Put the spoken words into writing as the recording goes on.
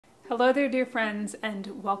Hello there, dear friends,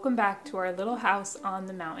 and welcome back to our little house on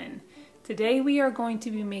the mountain. Today we are going to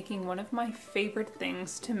be making one of my favorite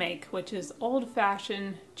things to make, which is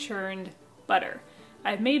old-fashioned churned butter.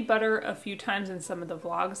 I've made butter a few times in some of the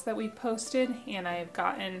vlogs that we posted, and I have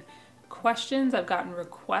gotten questions, I've gotten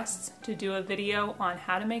requests to do a video on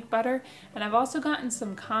how to make butter, and I've also gotten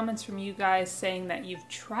some comments from you guys saying that you've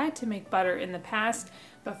tried to make butter in the past,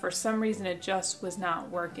 but for some reason it just was not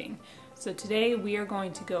working. So today we are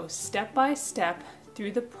going to go step by step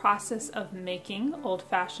through the process of making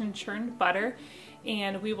old-fashioned churned butter,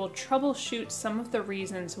 and we will troubleshoot some of the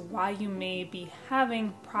reasons why you may be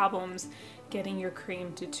having problems getting your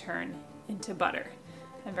cream to turn into butter.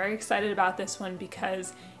 I'm very excited about this one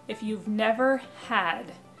because if you've never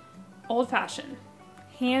had old-fashioned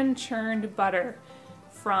hand-churned butter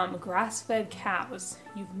from grass-fed cows,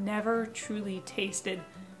 you've never truly tasted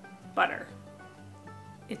butter.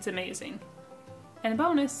 It's amazing. And a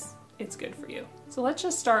bonus, it's good for you. So let's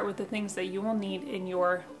just start with the things that you will need in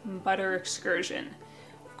your butter excursion.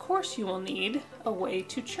 Of course you will need a way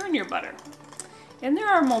to churn your butter. And there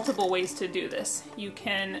are multiple ways to do this. You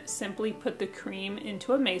can simply put the cream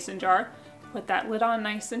into a mason jar, put that lid on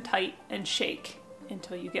nice and tight, and shake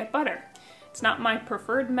until you get butter. It's not my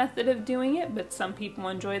preferred method of doing it, but some people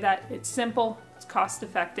enjoy that. It's simple, it's cost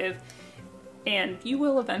effective, and you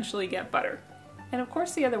will eventually get butter. And of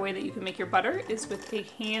course the other way that you can make your butter is with a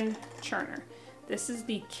hand churner. This is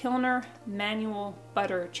the Kilner manual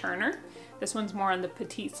butter churner. This one's more on the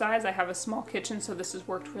petite size. I have a small kitchen, so this has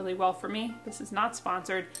worked really well for me. This is not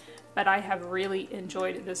sponsored, but I have really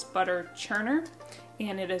enjoyed this butter churner,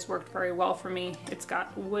 and it has worked very well for me. It's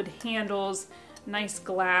got wood handles, nice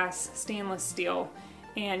glass, stainless steel,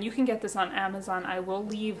 and you can get this on Amazon. I will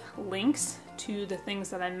leave links to the things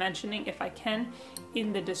that I'm mentioning, if I can,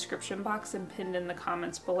 in the description box and pinned in the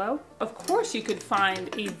comments below. Of course, you could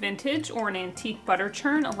find a vintage or an antique butter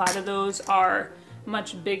churn. A lot of those are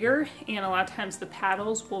much bigger, and a lot of times the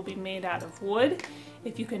paddles will be made out of wood.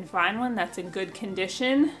 If you can find one that's in good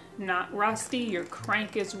condition, not rusty, your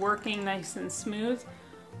crank is working nice and smooth,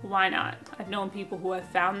 why not? I've known people who have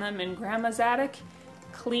found them in grandma's attic,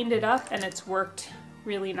 cleaned it up, and it's worked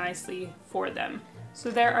really nicely for them. So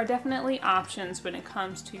there are definitely options when it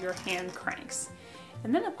comes to your hand cranks.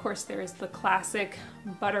 And then of course there is the classic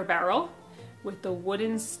butter barrel with the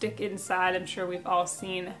wooden stick inside. I'm sure we've all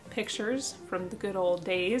seen pictures from the good old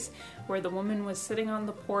days where the woman was sitting on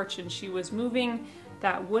the porch and she was moving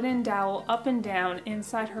that wooden dowel up and down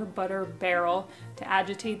inside her butter barrel to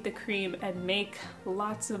agitate the cream and make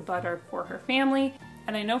lots of butter for her family.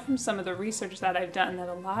 And I know from some of the research that I've done that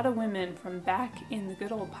a lot of women from back in the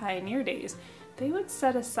good old pioneer days, they would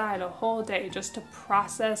set aside a whole day just to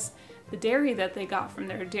process the dairy that they got from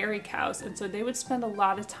their dairy cows. And so they would spend a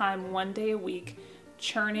lot of time one day a week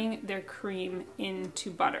churning their cream into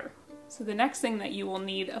butter. So the next thing that you will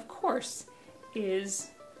need, of course, is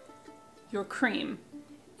your cream.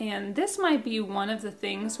 And this might be one of the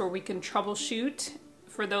things where we can troubleshoot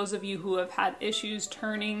for those of you who have had issues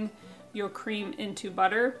turning your cream into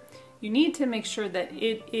butter. You need to make sure that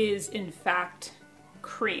it is in fact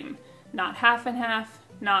cream. Not half and half,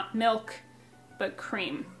 not milk, but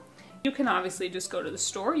cream. You can obviously just go to the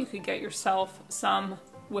store. You could get yourself some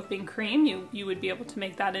whipping cream. You would be able to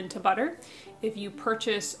make that into butter. If you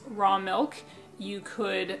purchase raw milk, you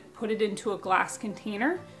could put it into a glass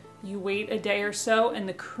container. You wait a day or so and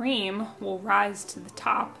the cream will rise to the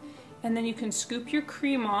top. And then you can scoop your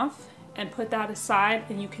cream off and put that aside,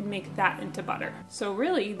 and you can make that into butter. So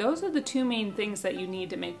really, those are the two main things that you need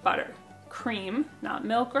to make butter. Cream, not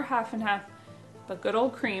milk or half and half, but good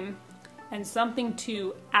old cream, and something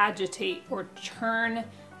to agitate or churn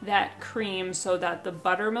that cream so that the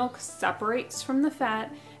buttermilk separates from the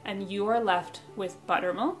fat and you are left with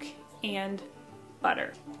buttermilk and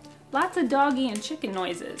butter. Lots of doggy and chicken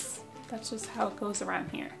noises. That's just how it goes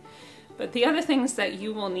around here. But the other things that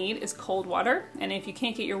you will need is cold water, and if you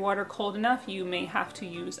can't get your water cold enough, you may have to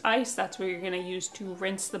use ice. That's what you're going to use to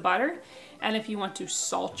rinse the butter. And if you want to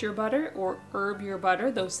salt your butter or herb your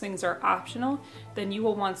butter, those things are optional, then you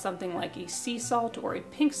will want something like a sea salt or a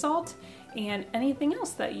pink salt, and anything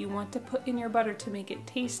else that you want to put in your butter to make it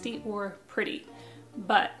tasty or pretty.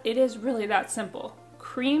 But it is really that simple.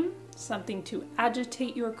 Cream, something to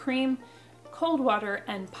agitate your cream, cold water,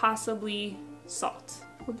 and possibly salt.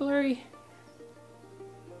 We're blurry.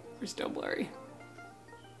 We're still blurry.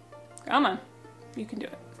 Come on, you can do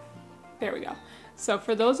it. There we go. So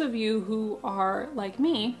for those of you who are like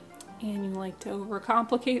me and you like to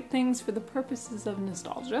overcomplicate things for the purposes of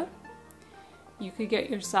nostalgia, you could get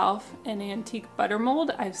yourself an antique butter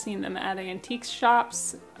mold. I've seen them at antique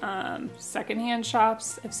shops, secondhand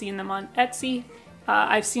shops. I've seen them on Etsy.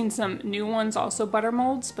 I've seen some new ones, also butter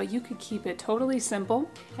molds, but you could keep it totally simple.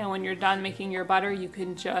 And when you're done making your butter, you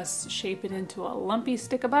can just shape it into a lumpy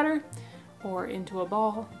stick of butter or into a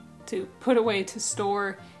ball to put away to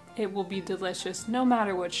store. It will be delicious no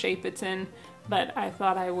matter what shape it's in, but I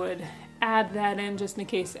thought I would add that in just in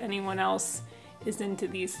case anyone else is into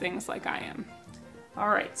these things like I am. All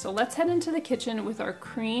right, so let's head into the kitchen with our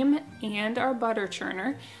cream and our butter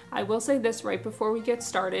churner. I will say this right before we get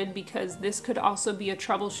started because this could also be a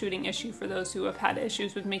troubleshooting issue for those who have had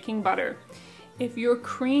issues with making butter. If your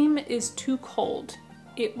cream is too cold,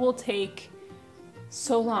 it will take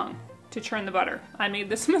so long to churn the butter. I made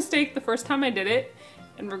this mistake the first time I did it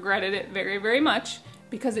and regretted it very, very much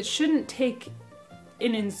because it shouldn't take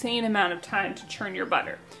an insane amount of time to churn your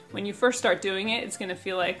butter. When you first start doing it, it's gonna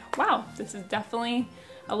feel like, wow, this is definitely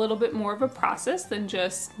a little bit more of a process than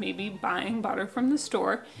just maybe buying butter from the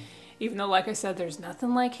store. Even though, like I said, there's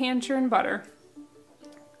nothing like hand churned butter.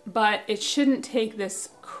 But it shouldn't take this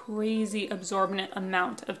crazy absorbent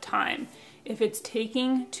amount of time. If it's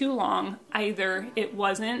taking too long, either it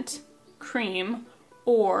wasn't cream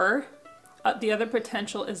or the other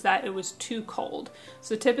potential is that it was too cold.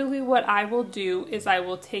 So typically what I will do is I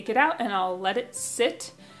will take it out and I'll let it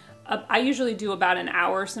sit. I usually do about an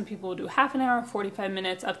hour. Some people will do half an hour, 45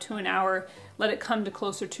 minutes, up to an hour. Let it come to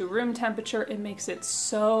closer to room temperature. It makes it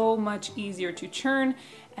so much easier to churn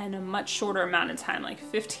and a much shorter amount of time, like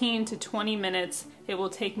 15 to 20 minutes it will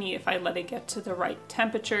take me if I let it get to the right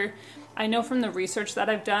temperature. I know from the research that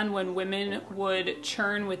I've done, when women would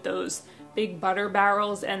churn with those big butter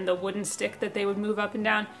barrels and the wooden stick that they would move up and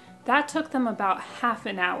down, that took them about half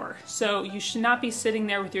an hour. So you should not be sitting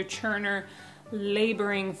there with your churner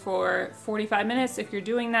laboring for 45 minutes. If you're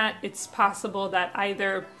doing that, it's possible that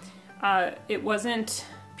either it wasn't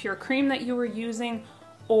pure cream that you were using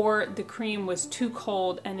or the cream was too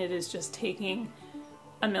cold and it is just taking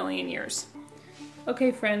a million years.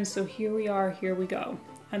 Okay friends, so here we are, here we go.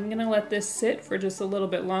 I'm gonna let this sit for just a little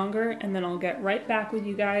bit longer and then I'll get right back with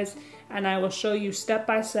you guys and I will show you step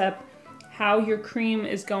by step how your cream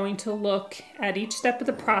is going to look at each step of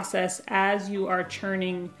the process as you are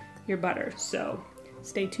churning your butter. So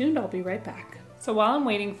stay tuned, I'll be right back. So while I'm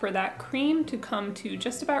waiting for that cream to come to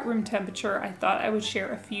just about room temperature, I thought I would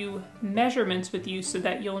share a few measurements with you so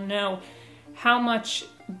that you'll know how much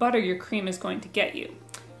butter your cream is going to get you.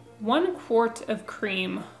 1 quart of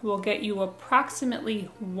cream will get you approximately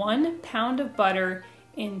 1 pound of butter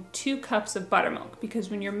in 2 cups of buttermilk, because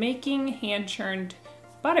when you're making hand churned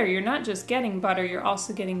butter, you're not just getting butter, you're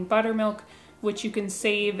also getting buttermilk, which you can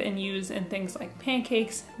save and use in things like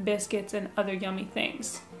pancakes, biscuits, and other yummy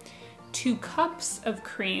things. 2 cups of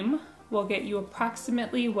cream will get you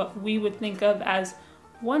approximately what we would think of as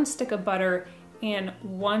 1 stick of butter and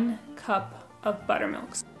 1 cup of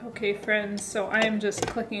buttermilk. Okay friends, so I am just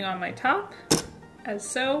clicking on my top, as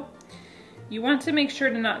so. You want to make sure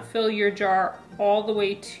to not fill your jar all the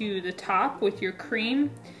way to the top with your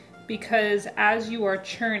cream, because as you are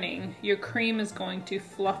churning, your cream is going to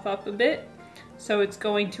fluff up a bit. So it's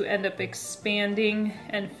going to end up expanding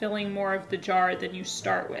and filling more of the jar than you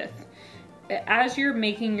start with. As you're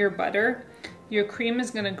making your butter, your cream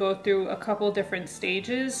is going to go through a couple different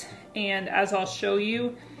stages, and as I'll show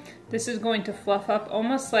you, this is going to fluff up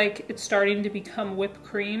almost like it's starting to become whipped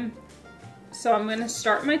cream. So I'm going to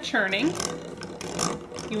start my churning.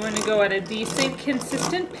 You want to go at a decent,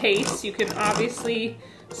 consistent pace. You can obviously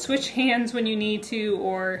switch hands when you need to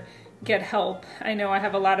or get help. I know I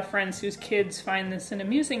have a lot of friends whose kids find this an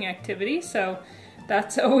amusing activity, so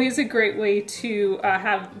that's always a great way to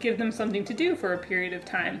give them something to do for a period of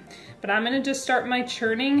time. But I'm going to just start my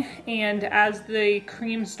churning, and as the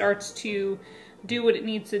cream starts to do what it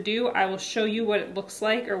needs to do, I will show you what it looks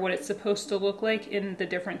like, or what it's supposed to look like in the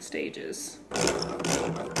different stages.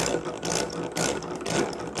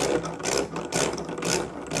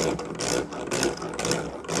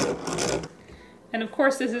 And of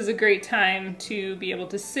course, this is a great time to be able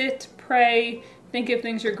to sit, pray, think of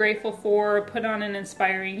things you're grateful for, put on an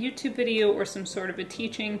inspiring YouTube video or some sort of a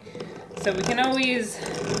teaching. So we can always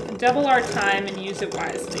double our time and use it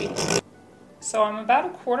wisely. So I'm about a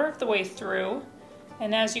quarter of the way through,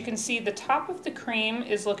 and as you can see, the top of the cream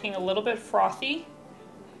is looking a little bit frothy.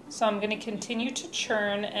 So I'm going to continue to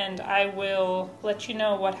churn, and I will let you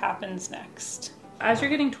know what happens next. As you're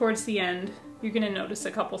getting towards the end, you're going to notice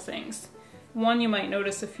a couple things. One, you might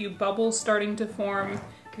notice a few bubbles starting to form.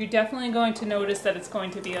 You're definitely going to notice that it's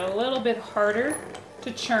going to be a little bit harder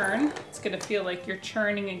to churn. It's gonna feel like you're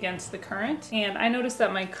churning against the current. And I noticed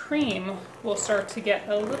that my cream will start to get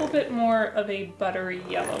a little bit more of a buttery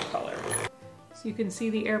yellow color. So you can see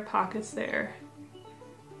the air pockets there.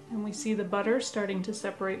 And we see the butter starting to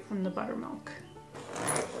separate from the buttermilk.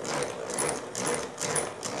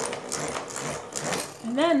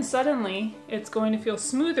 And then suddenly it's going to feel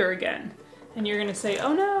smoother again. And you're gonna say,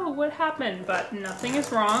 oh no, what happened? But nothing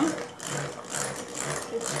is wrong.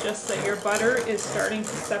 It's just that your butter is starting to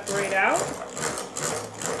separate out.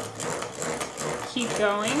 Keep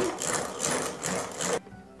going.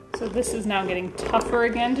 So this is now getting tougher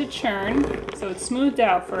again to churn. So it's smoothed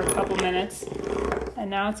out for a couple minutes. And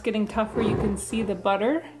now it's getting tougher. You can see the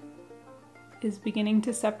butter is beginning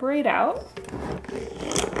to separate out.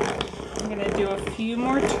 I'm gonna do a few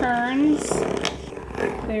more turns.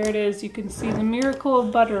 There it is. You can see the miracle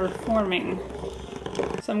of butter forming.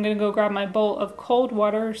 So I'm gonna go grab my bowl of cold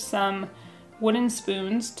water, some wooden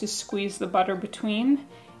spoons to squeeze the butter between,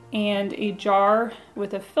 and a jar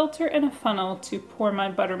with a filter and a funnel to pour my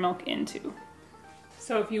buttermilk into.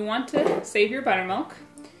 So if you want to save your buttermilk,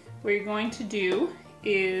 what you're going to do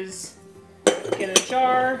is get a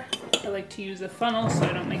jar. I like to use a funnel so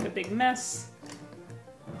I don't make a big mess.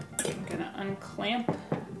 I'm gonna unclamp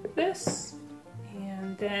this,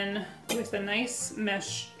 and then with a nice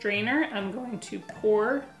mesh strainer, I'm going to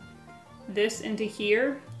pour this into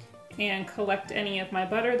here and collect any of my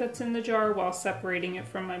butter that's in the jar while separating it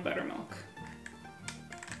from my buttermilk.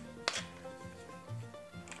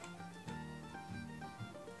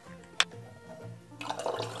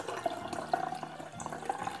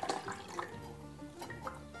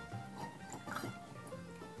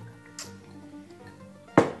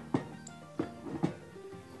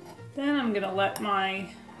 Then I'm gonna let my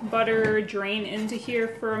butter drain into here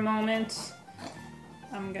for a moment.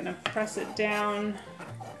 I'm gonna press it down.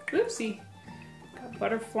 Oopsie, got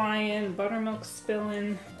butter flying, buttermilk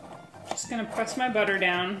spilling. Just gonna press my butter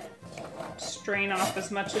down, strain off as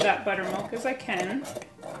much of that buttermilk as I can.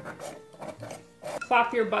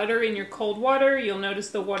 Plop your butter in your cold water. You'll notice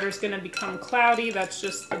the water's gonna become cloudy. That's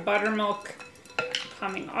just the buttermilk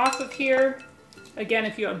coming off of here. Again,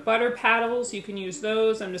 if you have butter paddles, you can use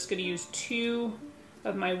those. I'm just gonna use 2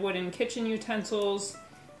 of my wooden kitchen utensils.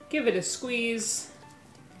 Give it a squeeze.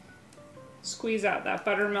 Squeeze out that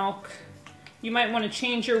buttermilk. You might want to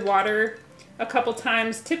change your water a couple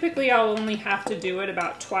times. Typically, I'll only have to do it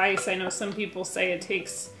about twice. I know some people say it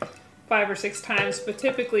takes 5 or 6 times, but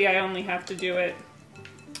typically I only have to do it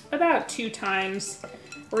about 2 times,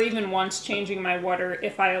 or even once changing my water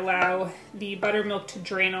if I allow the buttermilk to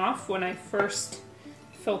drain off when I first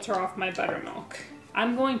filter off my buttermilk.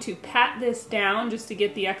 I'm going to pat this down just to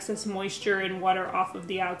get the excess moisture and water off of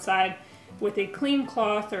the outside with a clean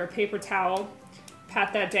cloth or a paper towel.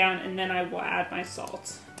 Pat that down, and then I will add my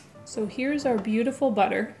salt. So here's our beautiful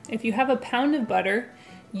butter. If you have a pound of butter,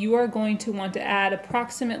 you are going to want to add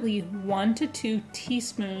approximately 1 to 2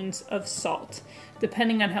 teaspoons of salt,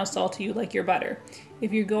 depending on how salty you like your butter.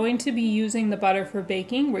 If you're going to be using the butter for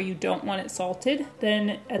baking where you don't want it salted,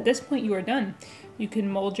 then at this point you are done. You can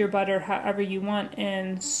mold your butter however you want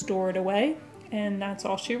and store it away, and that's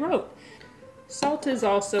all she wrote. Salt is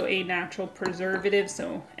also a natural preservative,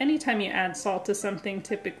 so anytime you add salt to something,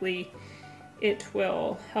 typically it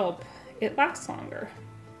will help it last longer.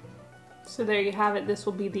 So there you have it. This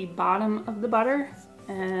will be the bottom of the butter,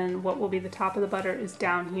 and what will be the top of the butter is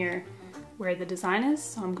down here where the design is.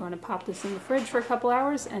 So I'm going to pop this in the fridge for a couple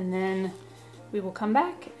hours, and then we will come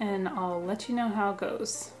back and I'll let you know how it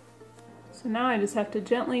goes. So now I just have to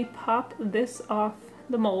gently pop this off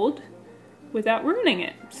the mold without ruining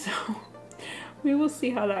it. So we will see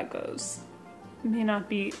how that goes. It may not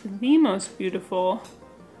be the most beautiful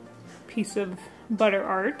piece of butter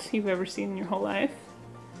art you've ever seen in your whole life,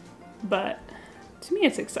 but to me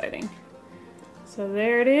it's exciting. So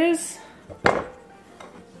there it is,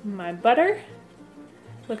 my butter.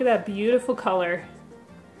 Look at that beautiful color.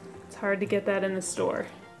 It's hard to get that in the store.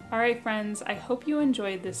 Alright friends, I hope you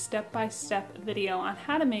enjoyed this step-by-step video on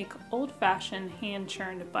how to make old-fashioned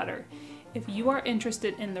hand-churned butter. If you are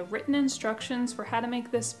interested in the written instructions for how to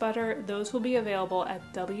make this butter, those will be available at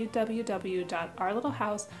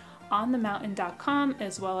www.ourlittlehouseonthemountain.com,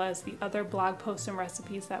 as well as the other blog posts and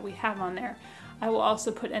recipes that we have on there. I will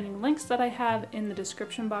also put any links that I have in the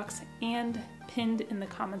description box and pinned in the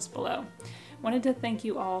comments below. Wanted to thank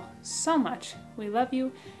you all so much. We love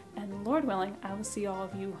you, and Lord willing, I will see all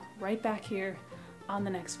of you right back here on the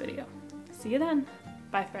next video. See you then.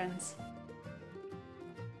 Bye friends.